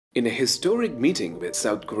In a historic meeting with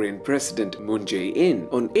South Korean President Moon Jae-in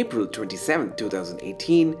on April 27,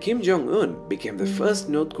 2018, Kim Jong-un became the first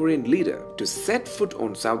North Korean leader to set foot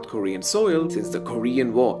on South Korean soil since the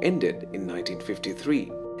Korean War ended in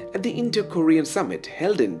 1953. At the Inter-Korean Summit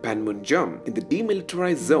held in Panmunjom in the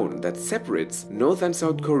demilitarized zone that separates North and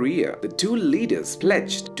South Korea, the two leaders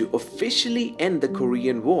pledged to officially end the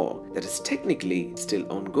Korean War that is technically still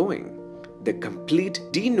ongoing. The complete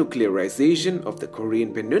denuclearization of the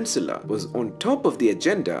Korean Peninsula was on top of the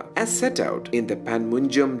agenda as set out in the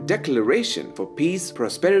Panmunjom Declaration for Peace,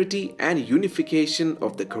 Prosperity and Unification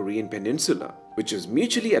of the Korean Peninsula, which was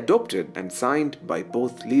mutually adopted and signed by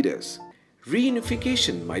both leaders.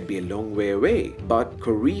 Reunification might be a long way away, but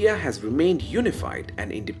Korea has remained unified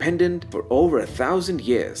and independent for over 1,000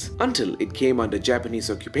 years until it came under Japanese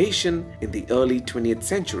occupation in the early 20th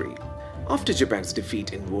century. After Japan's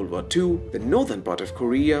defeat in World War II, the northern part of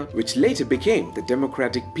Korea, which later became the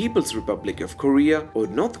Democratic People's Republic of Korea or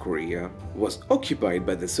North Korea, was occupied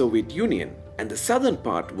by the Soviet Union, and the southern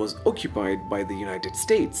part was occupied by the United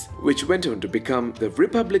States, which went on to become the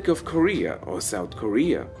Republic of Korea or South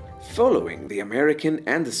Korea. Following the American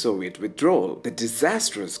and the Soviet withdrawal, the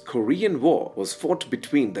disastrous Korean War was fought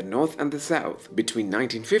between the North and the South between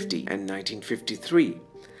 1950 and 1953.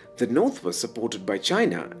 The North was supported by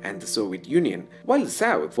China and the Soviet Union, while the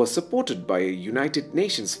South was supported by a United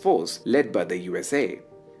Nations force led by the USA.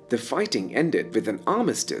 The fighting ended with an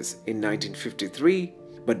armistice in 1953,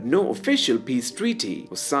 but no official peace treaty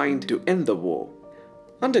was signed to end the war.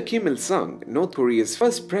 Under Kim Il-sung, North Korea's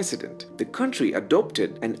first president, the country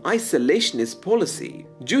adopted an isolationist policy,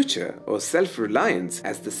 juche or self-reliance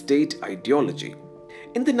as the state ideology.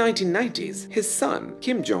 In the 1990s, his son,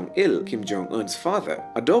 Kim Jong-il, Kim Jong-un's father,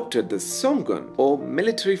 adopted the Songun or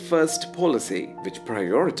military-first policy, which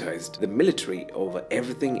prioritized the military over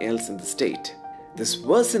everything else in the state. This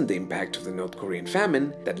worsened the impact of the North Korean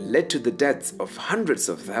famine that led to the deaths of hundreds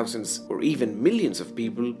of thousands or even millions of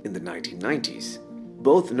people in the 1990s.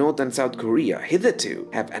 Both North and South Korea hitherto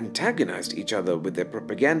have antagonized each other with their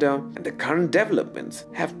propaganda, and the current developments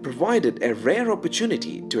have provided a rare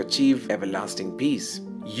opportunity to achieve everlasting peace.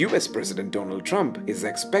 US President Donald Trump is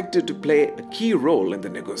expected to play a key role in the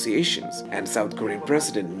negotiations, and South Korean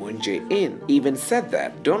President Moon Jae-in even said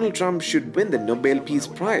that Donald Trump should win the Nobel Peace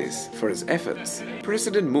Prize for his efforts.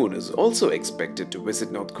 President Moon is also expected to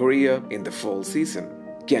visit North Korea in the fall season.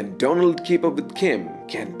 Can Donald keep up with Kim?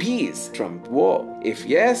 Can peace trump war? If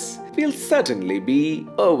yes, we'll certainly be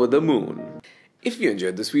over the moon. If you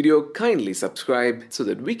enjoyed this video, kindly subscribe so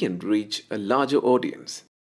that we can reach a larger audience.